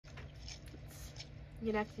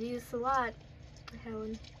You're gonna have to do this a lot,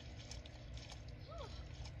 Helen.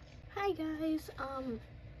 Hi guys,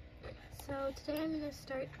 so today I'm gonna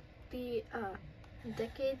start the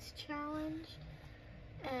decades challenge,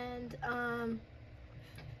 and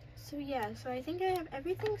so I think I have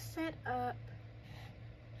everything set up.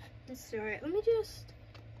 So let me just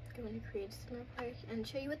go into Create real quick and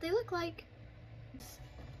show you what they look like.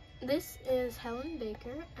 This is Helen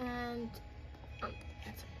Baker, and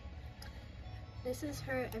this is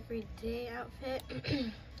her everyday outfit.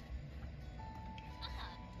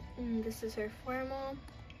 And this is her formal.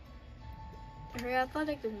 Her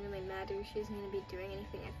athletic doesn't really matter. She isn't going to be doing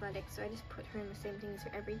anything athletic, so I just put her in the same thing as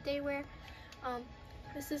her everyday wear.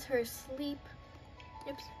 This is her sleep.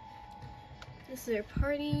 Oops. This is her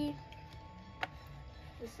party.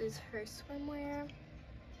 This is her swimwear.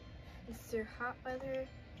 This is her hot weather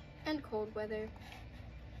and cold weather.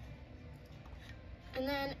 And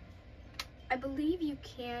then I believe you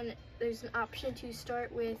can, there's an option to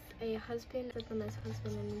start with a husband, set them as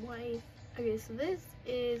husband and wife. Okay, so this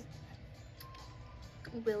is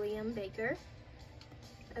William Baker,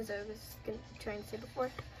 as I was trying to say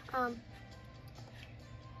before. But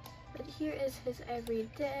here is his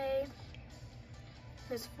everyday,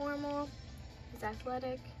 his formal, his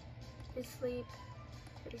athletic, his sleep,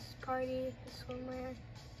 his party, his swimwear,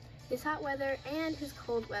 his hot weather, and his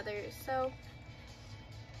cold weather. So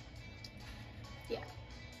yeah.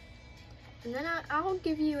 And then I'll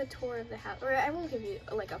give you a tour of the house, or I won't give you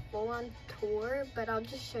like a full-on tour, but I'll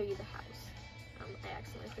just show you the house. I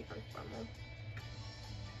accidentally clicked on formal.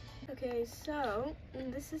 Okay, so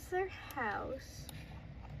this is their house.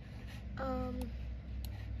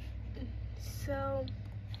 So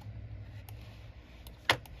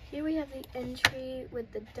here we have the entry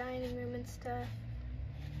with the dining room and stuff.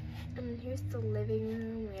 And here's the living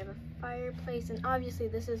room. We have a fireplace, and obviously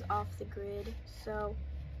this is off the grid, so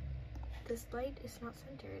this light is not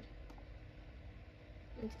centered.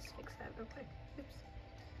 Let me just fix that real quick. Oops.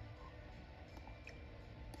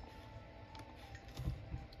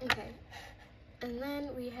 Okay, and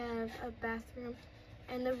then we have a bathroom,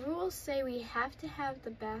 and the rules say we have to have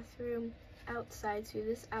the bathroom outside, so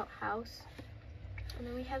this outhouse. And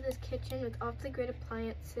then we have this kitchen with off-the-grid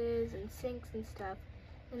appliances and sinks and stuff.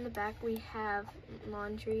 In the back we have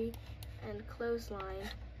laundry and clothesline.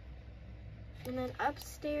 And then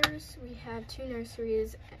upstairs we have two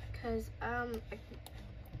nurseries, because I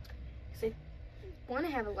want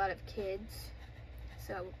to have a lot of kids.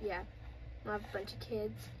 So yeah, I'll have a bunch of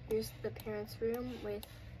kids. Here's the parents' room with,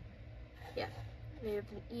 yeah, they have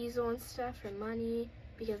an easel and stuff for money,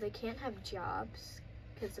 because they can't have jobs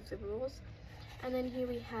because of the rules. And then here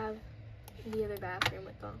we have the other bathroom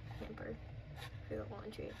with the hamper for the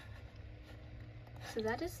laundry. So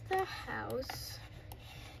that is the house.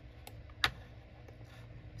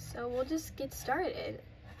 So we'll just get started.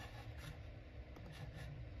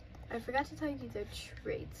 I forgot to tell you their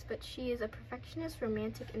traits, but she is a perfectionist,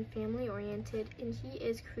 romantic, and family-oriented, and he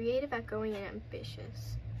is creative, outgoing, and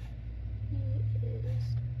ambitious. He is...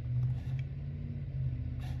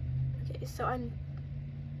 Okay, so I'm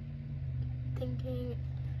thinking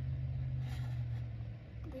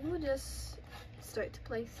we will just start to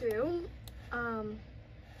play through.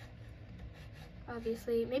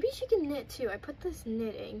 Obviously, maybe she can knit too. I put this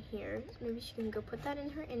knitting here. Maybe she can go put that in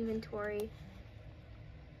her inventory.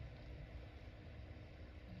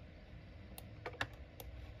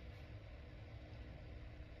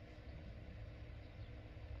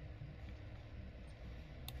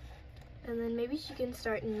 And then maybe she can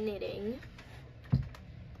start knitting.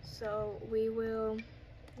 So we will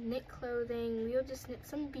knit clothing. We'll just knit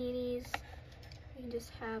some beanies. We can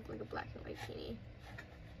just have like a black and white beanie.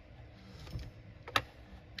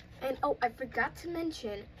 And oh, I forgot to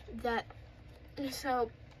mention that,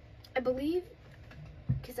 so I believe,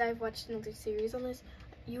 because I've watched another series on this,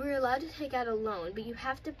 you were allowed to take out a loan, but you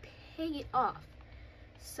have to pay it off.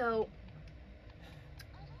 So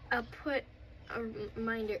I'll put a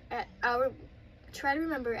reminder at try to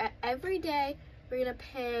remember at every day we're gonna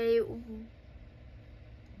pay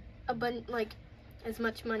like as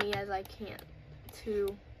much money as I can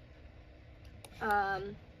to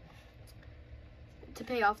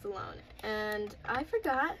pay off the loan. And I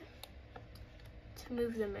forgot to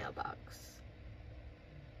move the mailbox,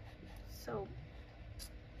 so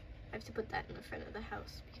I have to put that in the front of the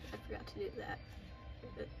house because I forgot to do that.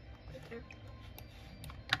 Right there.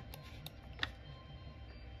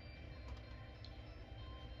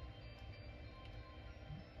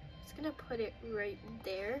 Just gonna put it right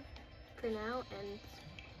there for now and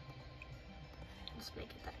just make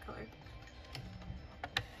it that color.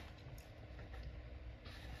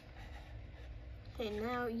 Okay,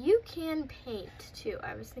 now you can paint too.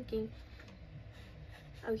 I was thinking,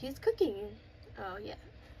 oh, he's cooking. Oh, yeah.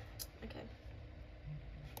 Okay.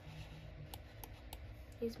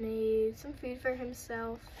 He's made some food for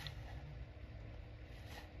himself.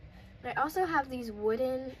 I also have these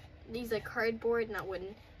like cardboard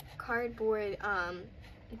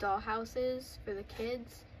doll houses for the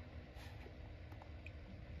kids.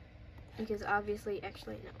 Because obviously,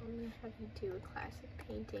 actually, no, I'm gonna have you do a classic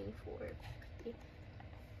painting for the,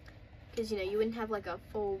 because, you know, you wouldn't have like a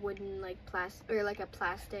full wooden, like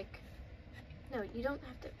plastic. No, you don't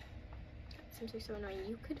have to. That seems like so annoying.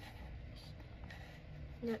 You could.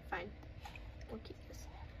 No, fine. We'll keep this.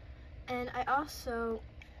 And I also,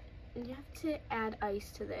 you have to add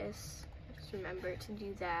ice to this. Just remember to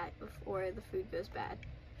do that before the food goes bad.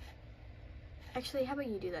 Actually, how about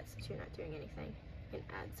you do that since you're not doing anything? You can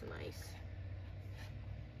add some ice.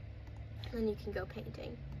 And then you can go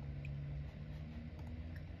painting.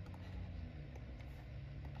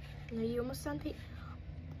 Are you almost done painting?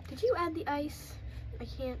 Did you add the ice?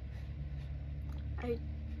 I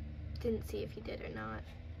didn't see if you did or not.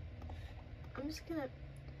 I'm just gonna,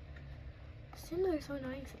 Simba are so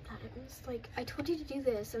annoying sometimes. Like, I told you to do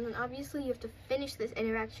this, and then obviously you have to finish this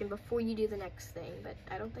interaction before you do the next thing, but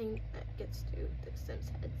I don't think that gets to the Sims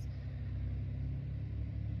heads.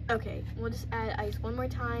 Okay, we'll just add ice one more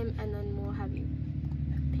time, and then we'll have you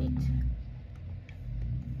paint.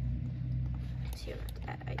 So you don't have to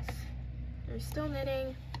add ice. We're still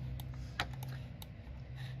knitting.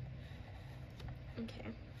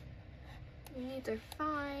 Okay. These are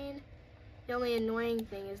fine. The only annoying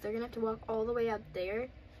thing is they're gonna have to walk all the way out there,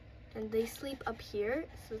 and they sleep up here,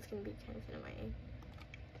 so it's gonna be kind of annoying.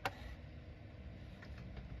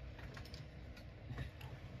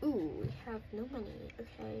 Ooh, we have no money.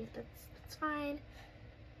 Okay, that's fine.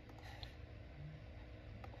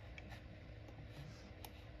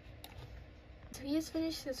 So he has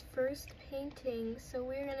finished his first painting, so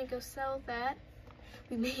we're gonna go sell that.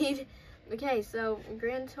 We made, okay, so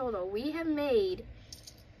grand total, we have made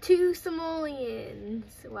 2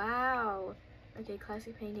 simoleons. Wow. Okay,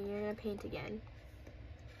 classic painting, you're gonna paint again.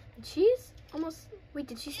 She's almost, wait,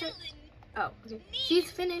 did she start? Oh, okay. She's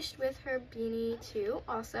finished with her beanie too,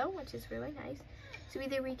 also, which is really nice. So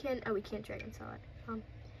either we can, oh, we can't drag and sell it.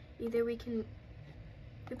 Either we can,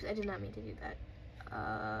 oops, I did not mean to do that.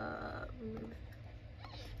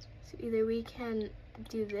 So either we can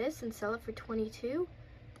do this and sell it for 22,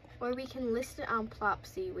 or we can list it on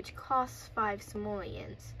Plopsy, which costs 5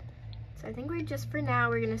 simoleons. So I think we're just, for now,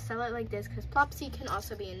 we're gonna sell it like this, because Plopsy can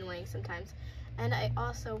also be annoying sometimes. And I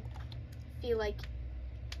also feel like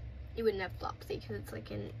you wouldn't have Plopsy because it's like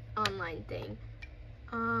an online thing.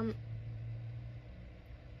 Oh,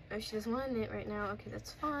 she doesn't want to knit right now. Okay,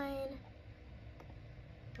 that's fine.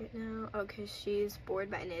 Right now, oh, because she's bored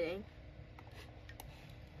by knitting.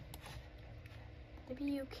 Maybe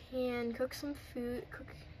you can cook some food.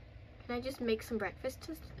 Can I just make some breakfast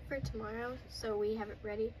for tomorrow so we have it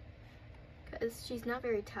ready? Because she's not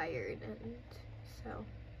very tired, and so.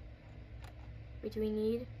 Wait, do we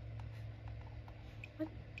need? What?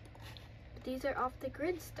 But these are off the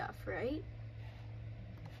grid stuff, right?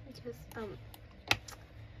 Because,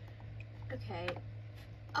 okay.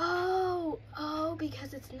 Oh,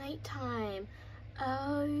 because it's nighttime.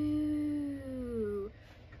 Oh,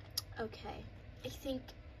 okay. I think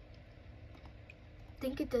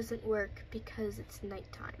it doesn't work because it's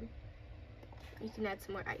nighttime. You can add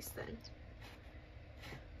some more ice then.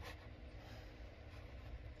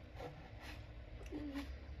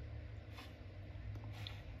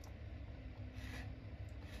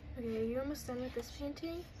 Okay, are you almost done with this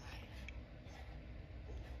painting?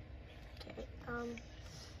 Okay,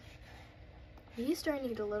 he's starting to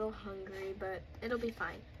get a little hungry, but it'll be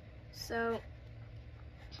fine. So,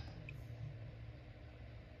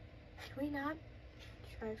 can we not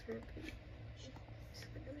try for a baby?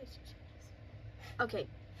 Okay.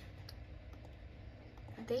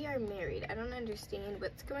 They are married. I don't understand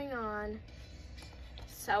what's going on.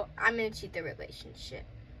 So, I'm gonna cheat the relationship.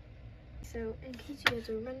 So, in case you guys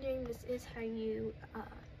are wondering, this is how you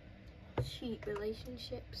cheat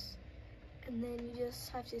relationships. And then you just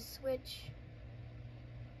have to switch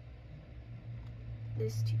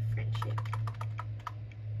this to friendship.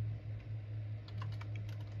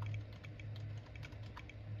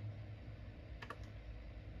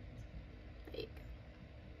 There you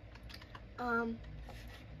go.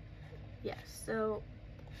 Yes, so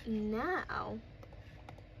now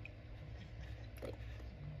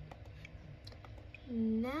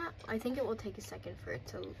I think it will take a second for it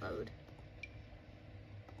to load.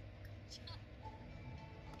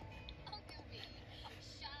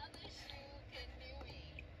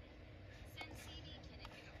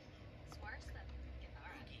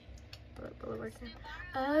 will it work now?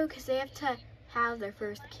 Oh, because they have to have their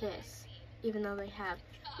first kiss, even though they have.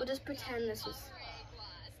 We'll just pretend this was...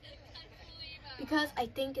 Because I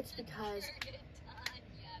think it's because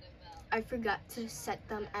I forgot to set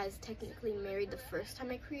them as technically married the first time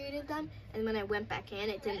I created them, and when I went back in,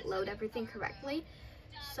 it didn't load everything correctly.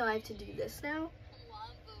 So I have to do this now.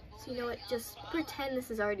 So you know what, just pretend this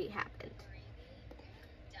has already happened.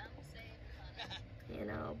 You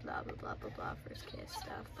know, blah, blah, blah, blah, blah, first kiss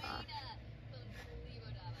stuff, blah.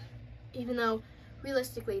 Even though,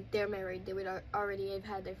 realistically, they're married, they would already have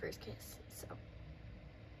had their first kiss, so.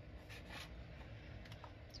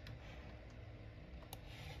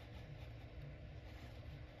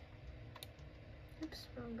 Oops,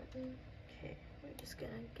 wrong button. Okay, we're just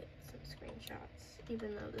gonna get some screenshots,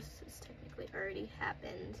 even though this has technically already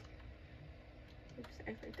happened. Oops,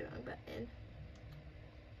 I clicked the wrong button.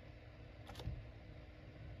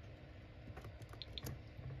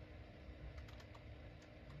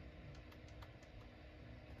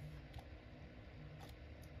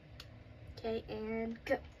 Okay, and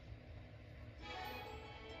go.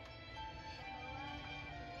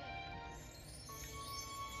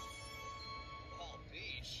 Palm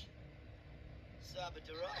Beach.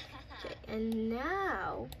 Sabadura. Okay, and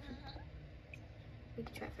now we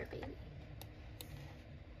can try for a baby.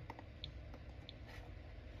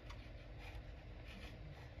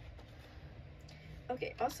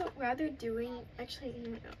 Okay, also, rather doing, actually,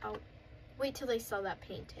 no, I'll wait till they sell that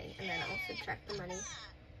painting, and then I'll subtract the money.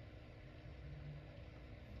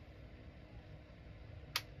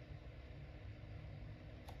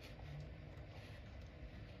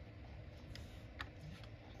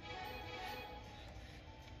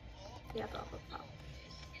 Yeah, blah, blah, blah.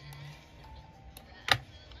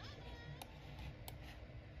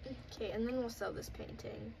 Okay, and then we'll sell this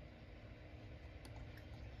painting.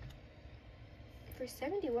 For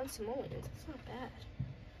 71 simoleons, that's not bad.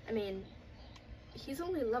 I mean, he's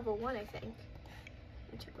only level 1, I think.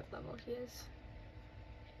 Let me check what level he is.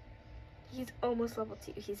 He's almost level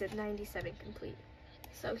 2. He's at 97 complete.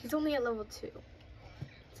 So he's only at level 2.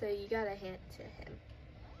 So you gotta hand it to him.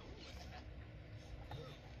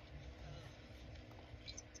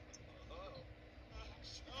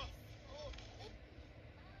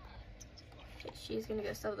 Okay, she's gonna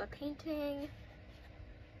go sell the painting.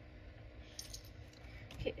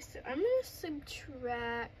 Okay, so I'm gonna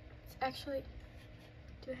subtract, actually,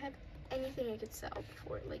 do I have anything I could sell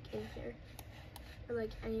before, like in here? Or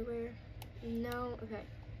like anywhere? No? Okay.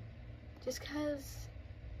 Just cause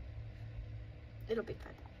it'll be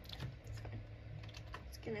fun.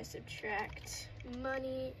 It's gonna subtract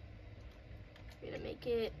money. We're gonna make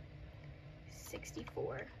it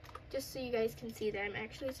 64. Just so you guys can see that I'm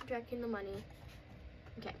actually subtracting the money.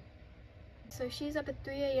 Okay. So she's up at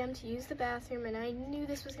 3 a.m. to use the bathroom, and I knew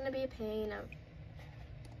this was gonna be a pain.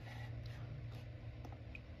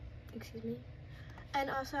 Excuse me. And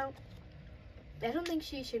also, I don't think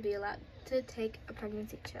she should be allowed to take a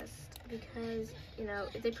pregnancy test because, you know,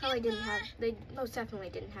 they probably didn't have, they most definitely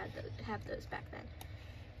didn't have those back then.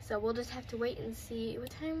 So we'll just have to wait and see what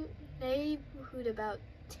time. Neighborhood about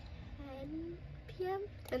 10 p.m.,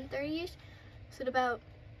 10:30ish. So at about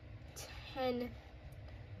 10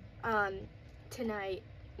 tonight,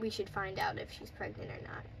 we should find out if she's pregnant or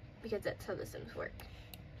not, because that's how the Sims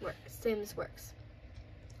Sims works.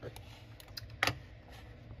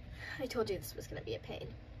 I told you this was gonna be a pain.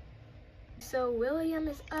 So William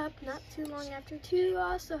is up not too long after to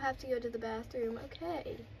also have to go to the bathroom.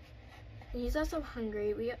 Okay. And he's also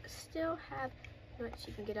hungry. We still have, you know what,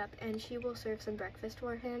 she can get up and she will serve some breakfast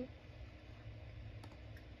for him.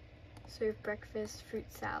 Serve breakfast, fruit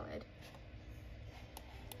salad.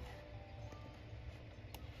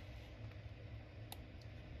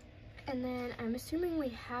 And then I'm assuming we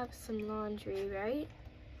have some laundry, right?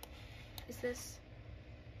 Is this,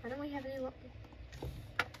 why don't we have any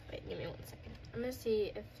wait, give me 1 second. I'm gonna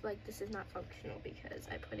see if like this is not functional because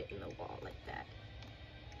I put it in the wall like that.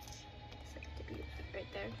 It's like to be right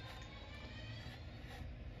there.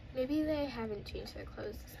 Maybe they haven't changed their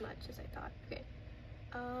clothes as much as I thought. Okay.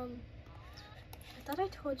 I thought I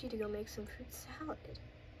told you to go make some fruit salad.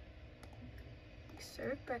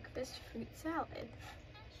 Serve breakfast, fruit salad.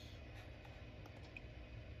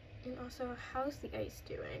 And also, how's the ice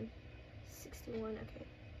doing? 61, okay.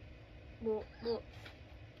 Well,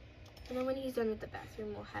 and then when he's done with the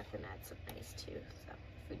bathroom, we'll have him add some ice too, so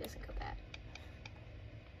food doesn't go bad.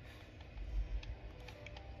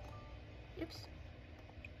 Oops.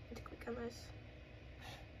 Need to click on this.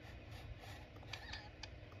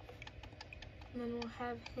 And then we'll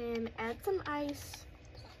have him add some ice.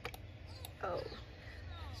 Oh,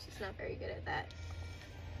 she's not very good at that.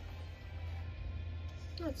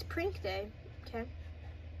 Oh, it's prank day. Okay.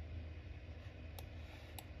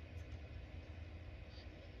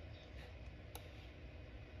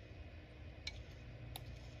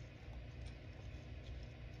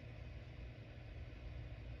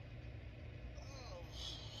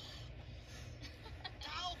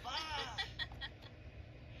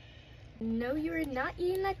 No, you are not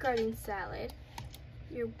eating that garden salad.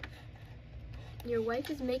 Your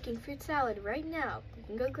wife is making fruit salad right now. You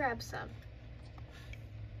can go grab some.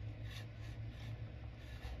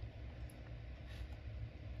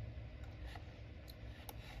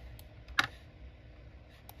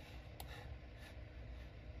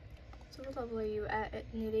 So what level are you at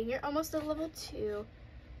knitting? You're almost at level 2.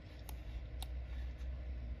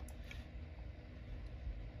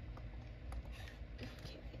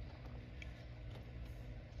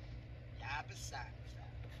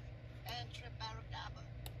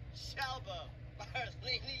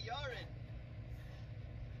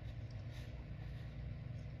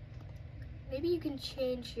 Maybe you can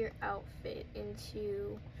change your outfit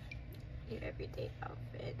into your everyday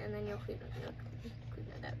outfit, and then you'll clean it up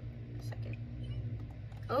in a second.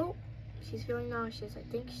 Oh, she's feeling nauseous. I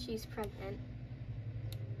think she's pregnant.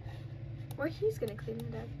 Or he's gonna clean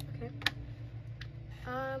it up. Okay.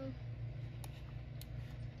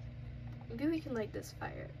 Maybe we can light this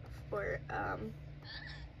fire for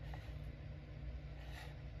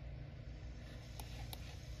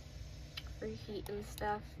heat and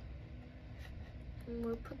stuff. And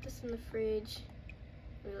we'll put this in the fridge.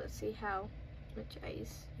 Let's see how much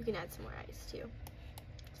ice. You can add some more ice too.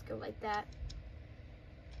 Let's go like that.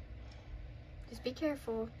 Just be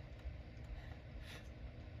careful.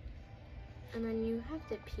 And then you have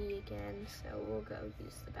to pee again, so we'll go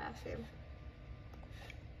use the bathroom.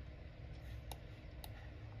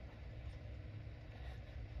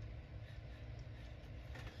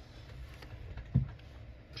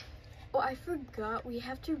 Oh, I forgot. We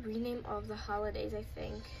have to rename all of the holidays, I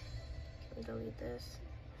think. Can we delete this?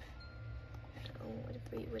 No, what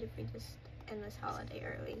if we just end this holiday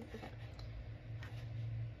early? Okay.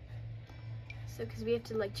 So, because we have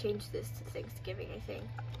to like change this to Thanksgiving, I think.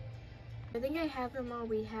 I think I have them all.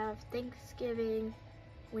 We have Thanksgiving,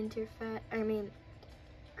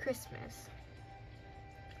 Christmas,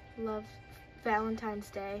 love, Valentine's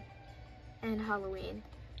Day, and Halloween.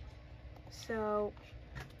 So,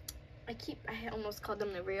 I almost called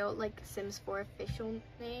them the real, like, Sims 4 official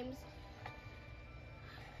names.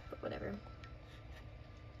 But whatever.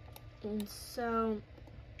 And so,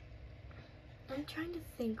 I'm trying to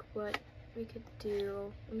think what we could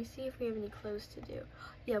do. Let me see if we have any clothes to do.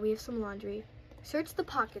 Yeah, we have some laundry. Search the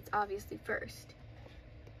pockets, obviously, first.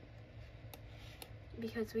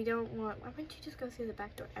 Because we don't want... Why wouldn't you just go through the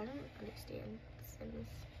back door? I don't understand Sims.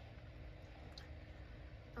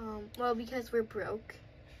 Well, because we're broke.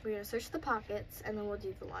 We're gonna search the pockets, and then we'll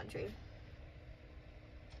do the laundry.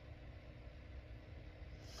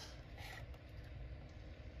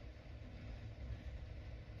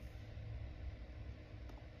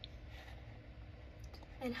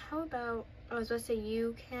 And how about, I was about to say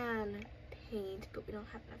you can paint, but we don't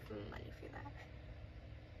have enough money for that.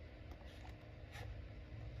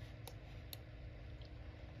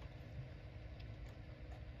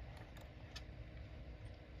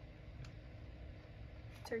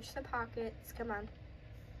 Search the pockets, come on.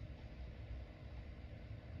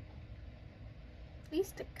 At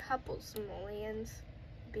least a couple simoleons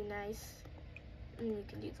would be nice. And you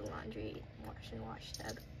can do the laundry, wash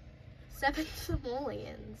tub. 7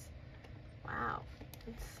 simoleons. Wow,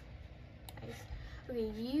 that's nice.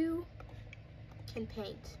 Okay, you can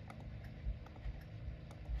paint.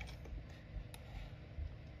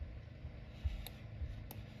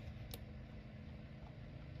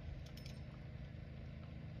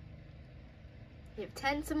 You have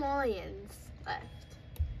 10 simoleons left.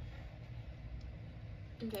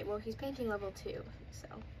 Okay, well, he's painting level 2, so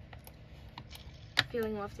I'm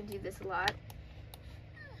feeling we'll have to do this a lot.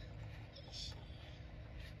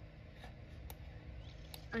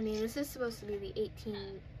 I mean, this is supposed to be the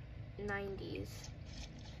 1890s,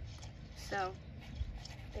 so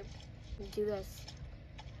they do this,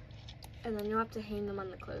 and then you'll have to hang them on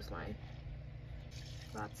the clothesline.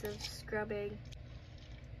 Lots of scrubbing.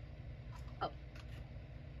 Oh,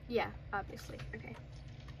 yeah, obviously. Okay,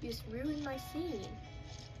 you just ruined my scene.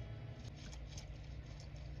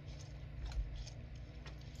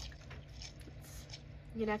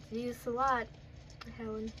 You're gonna have to do this a lot,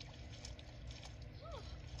 Helen.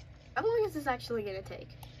 How long is this actually gonna take?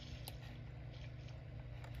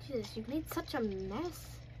 Jesus, you've made such a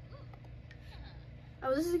mess.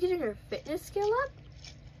 Oh, this is getting her fitness skill up?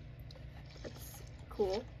 That's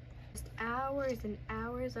cool. Just hours and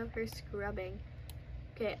hours of her scrubbing.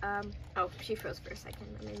 Okay, oh, she froze for a second.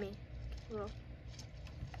 That made me get a little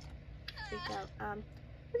freaked out.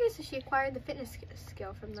 Okay, so she acquired the fitness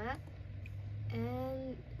skill from that.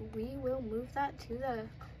 And we will move that to the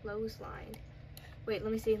clothesline. Wait,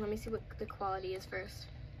 let me see what the quality is first.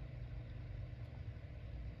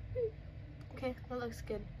 Okay, that looks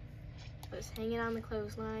good. Let's hang it on the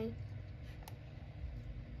clothesline.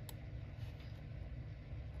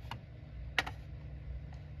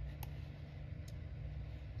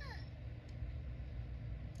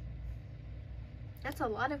 That's a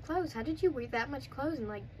lot of clothes. How did you wear that much clothes in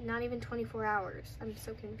like not even 24 hours? I'm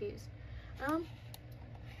so confused.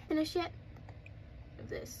 Finished yet?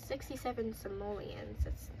 This 67 simoleons.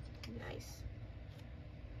 That's nice.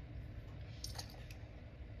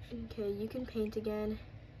 Okay, you can paint again.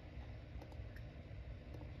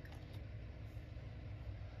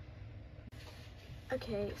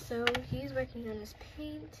 Okay, so he's working on his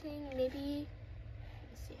painting. Maybe,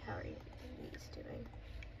 let's see how he's doing.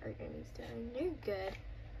 Argoni's doing. You're good.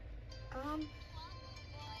 Got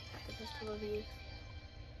the festival of youth.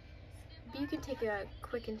 But you can take a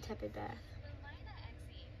quick and tepid bath.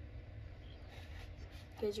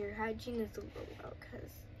 Because your hygiene is a little low,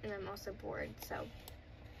 and I'm also bored, so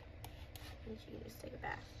you can just take a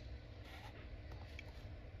bath.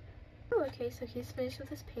 Oh, okay, so he's finished with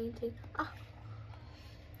his painting. Oh,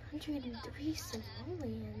 103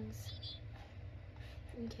 simoleons.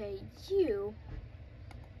 Okay, you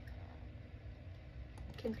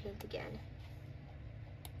can paint again.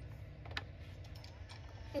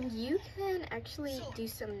 And you can actually do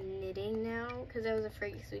some knitting now, because I was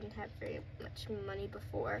afraid because we didn't have very much money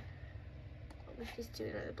before. Let's just do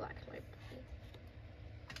another black and white.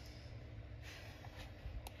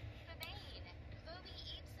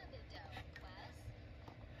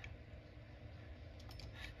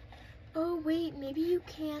 Oh wait, maybe you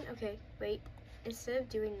can, okay, wait. Instead of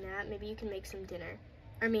doing that, maybe you can make some dinner.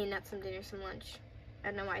 I mean, not some dinner, some lunch. I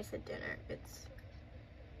don't know why I said dinner. It's,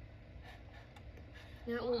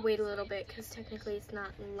 you know, we'll wait a little bit because technically it's not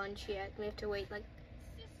lunch yet. We have to wait like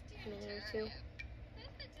a minute or two.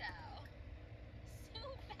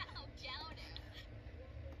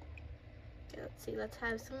 Okay, let's see. Let's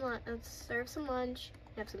have some lunch. Let's serve some lunch.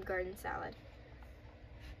 Have some garden salad.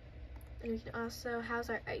 And we can also, how's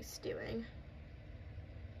our ice doing?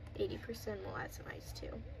 80%. We'll add some ice too.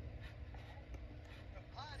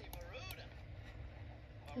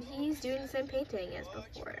 And he's doing the same painting as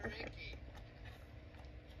before. Okay.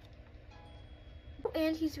 Oh,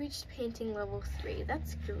 and he's reached painting level 3.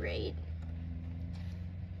 That's great.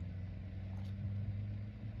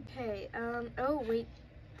 Okay, oh wait,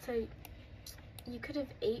 so you could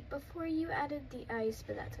have ate before you added the ice,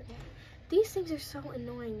 but that's okay. These things are so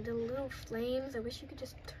annoying, the little flames. I wish you could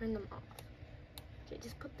just turn them off. Okay,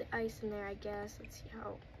 just put the ice in there, I guess. Let's see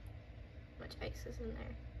how much ice is in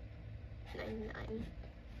there.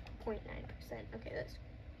 99.9%. Okay,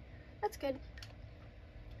 that's good.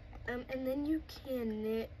 And then you can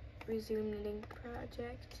knit, resume knitting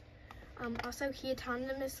project. Also, he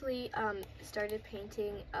autonomously started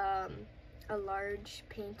painting a large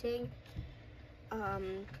painting.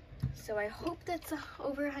 So I hope that's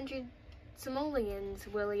over 100 simoleons,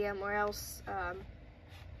 William, or else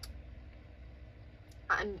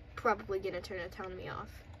I'm probably gonna turn autonomy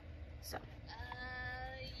off. So,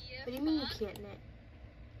 what do you mean you can't knit?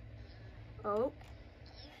 Oh.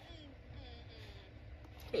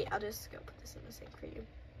 Okay, I'll just go put this in the sink for you.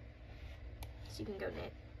 So you can go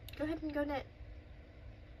knit. Go ahead and go knit.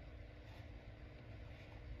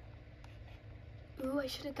 Ooh, I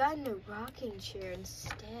should have gotten a rocking chair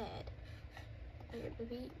instead.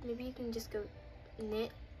 Okay, maybe you can just go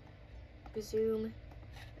knit, resume.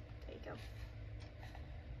 There you go.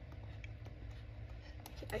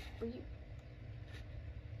 Okay, were you?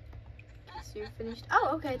 Okay, so you're finished.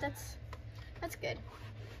 Oh, okay, that's good.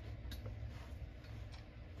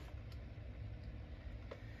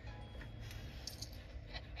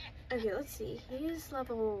 Okay, let's see. He is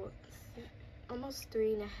level almost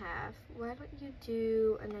 3.5. Why don't you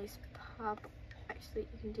do a nice pop? Actually,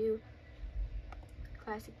 you can do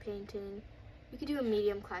classic painting. You could do a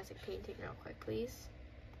medium classic painting real quick, please.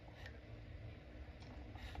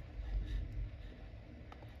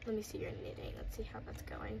 Let me see your knitting. Let's see how that's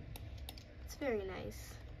going. It's very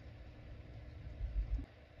nice.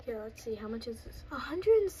 Okay, let's see. How much is this?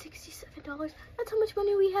 $167. That's how much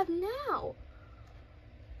money we have now.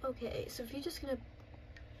 Okay, so if you're just gonna...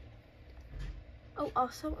 Oh,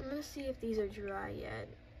 also, I'm gonna see if these are dry yet.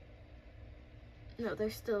 No, they're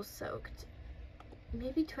still soaked.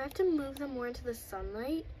 Maybe, do I have to move them more into the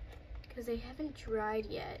sunlight? Because they haven't dried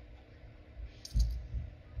yet.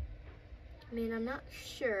 I mean, I'm not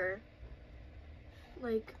sure,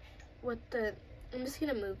 like, I'm just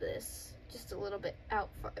gonna move this just a little bit out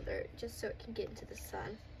farther, just so it can get into the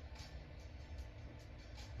sun.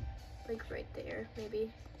 Like right there,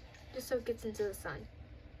 maybe. Just so it gets into the sun.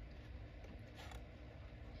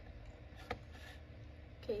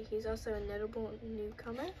 Okay, he's also a notable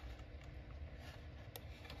newcomer.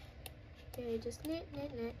 Okay, just knit.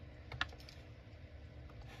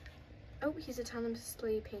 Oh, he's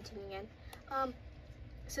autonomously painting again.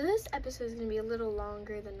 So this episode is gonna be a little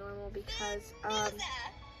longer than normal because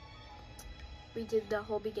we did the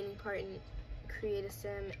whole beginning part in Create a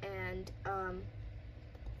Sim and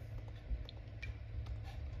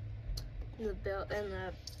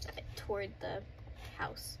toward the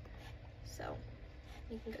house. So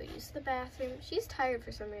you can go use the bathroom. She's tired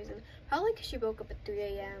for some reason. Probably because she woke up at 3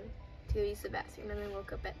 a.m. to go use the bathroom and then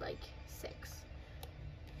woke up at like 6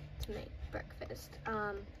 to make breakfast.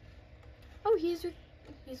 Oh, he's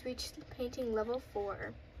reached painting level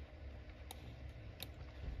 4.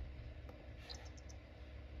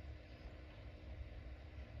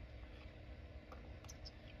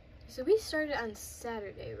 So we started on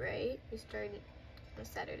Saturday, right? We started on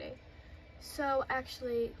Saturday. So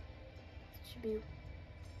actually, it should be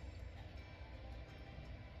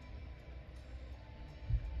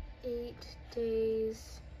 8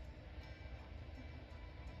 days.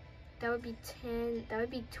 That would be 10, that would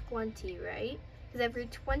be 20, right? Because every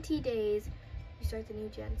 20 days, you start the new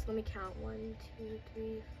gen. So let me count. 1, 2,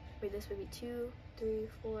 3, wait, this would be 2, 3,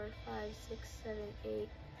 4, 5, 6, 7, 8,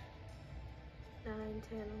 9,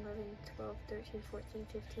 10, 11, 12, 13, 14,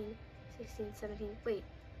 15, 16, 17, wait.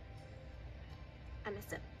 I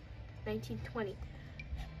messed up. 19, 20.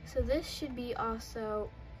 So this should be also,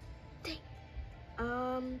 dang.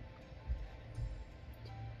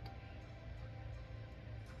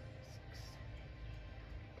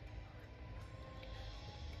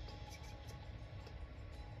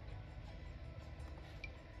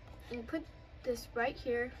 And put this right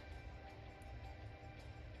here.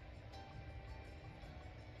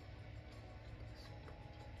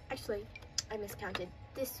 Actually, I miscounted.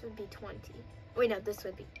 This would be 20. Wait, no, this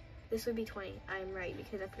would be 20. I'm right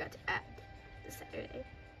because I forgot to add the Saturday.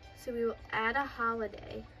 So we will add a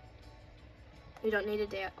holiday. We don't need a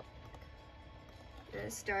day off.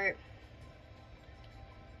 And start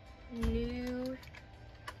new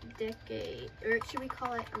decade, or should we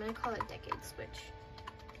call it? I'm gonna call it decade switch.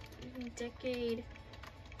 Decade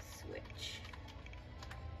switch.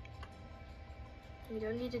 We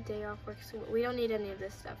don't need a day off work, so we don't need any of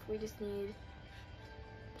this stuff. We just need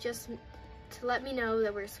to let me know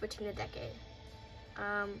that we're switching the decade.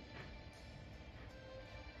 I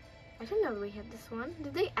didn't know we had this one.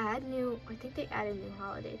 Did they add new? I think they added new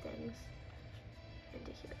holiday things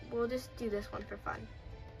into here. We'll just do this one for fun.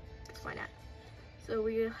 Why not? So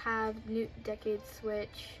we have new decade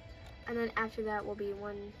switch, and then after that will be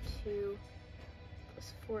 1, 2,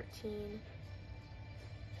 plus 14,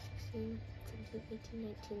 16, 17,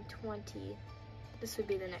 18, 19, 20. This would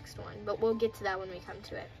be the next one, but we'll get to that when we come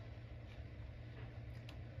to it.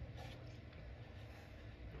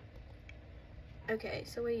 Okay,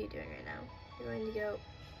 so what are you doing right now? You're going to go,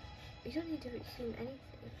 you don't need to assume anything.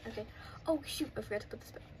 Okay. Oh shoot, I forgot to put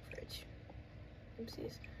this back in the fridge.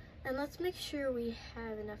 Oopsies. And let's make sure we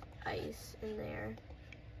have enough ice in there.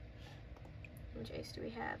 How much ice do we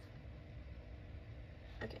have?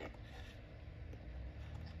 Okay.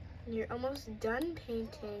 And you're almost done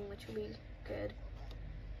painting, which will be good.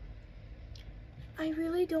 I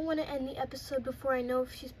really don't want to end the episode before I know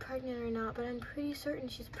if she's pregnant or not, but I'm pretty certain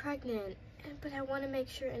she's pregnant. But I want to make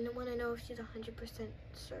sure and I want to know if she's 100%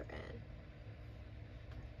 certain.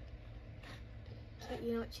 So,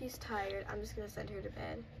 you know what? She's tired. I'm just going to send her to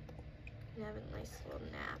bed and have a nice little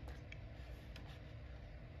nap.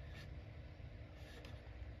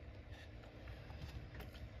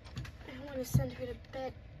 I don't want to send her to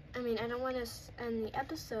bed. I mean, I don't want to end the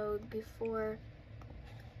episode before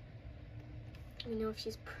we know if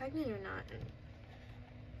she's pregnant or not.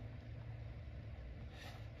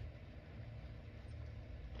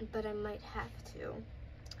 But I might have to,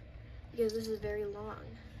 because this is very long.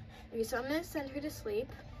 Okay, so I'm gonna send her to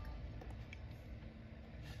sleep.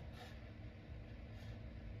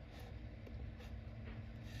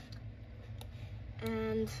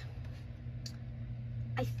 And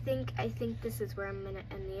I think this is where I'm gonna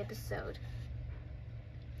end the episode.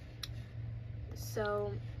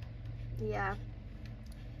 So, yeah.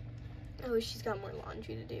 Oh, she's got more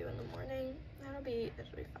laundry to do in the morning. That'll be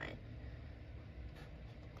fine.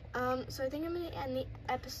 So I think I'm gonna end the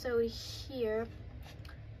episode here.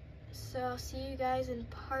 So I'll see you guys in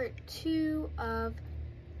part 2 of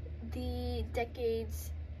the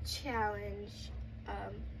Decades Challenge.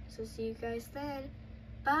 So see you guys then.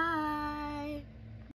 Bye!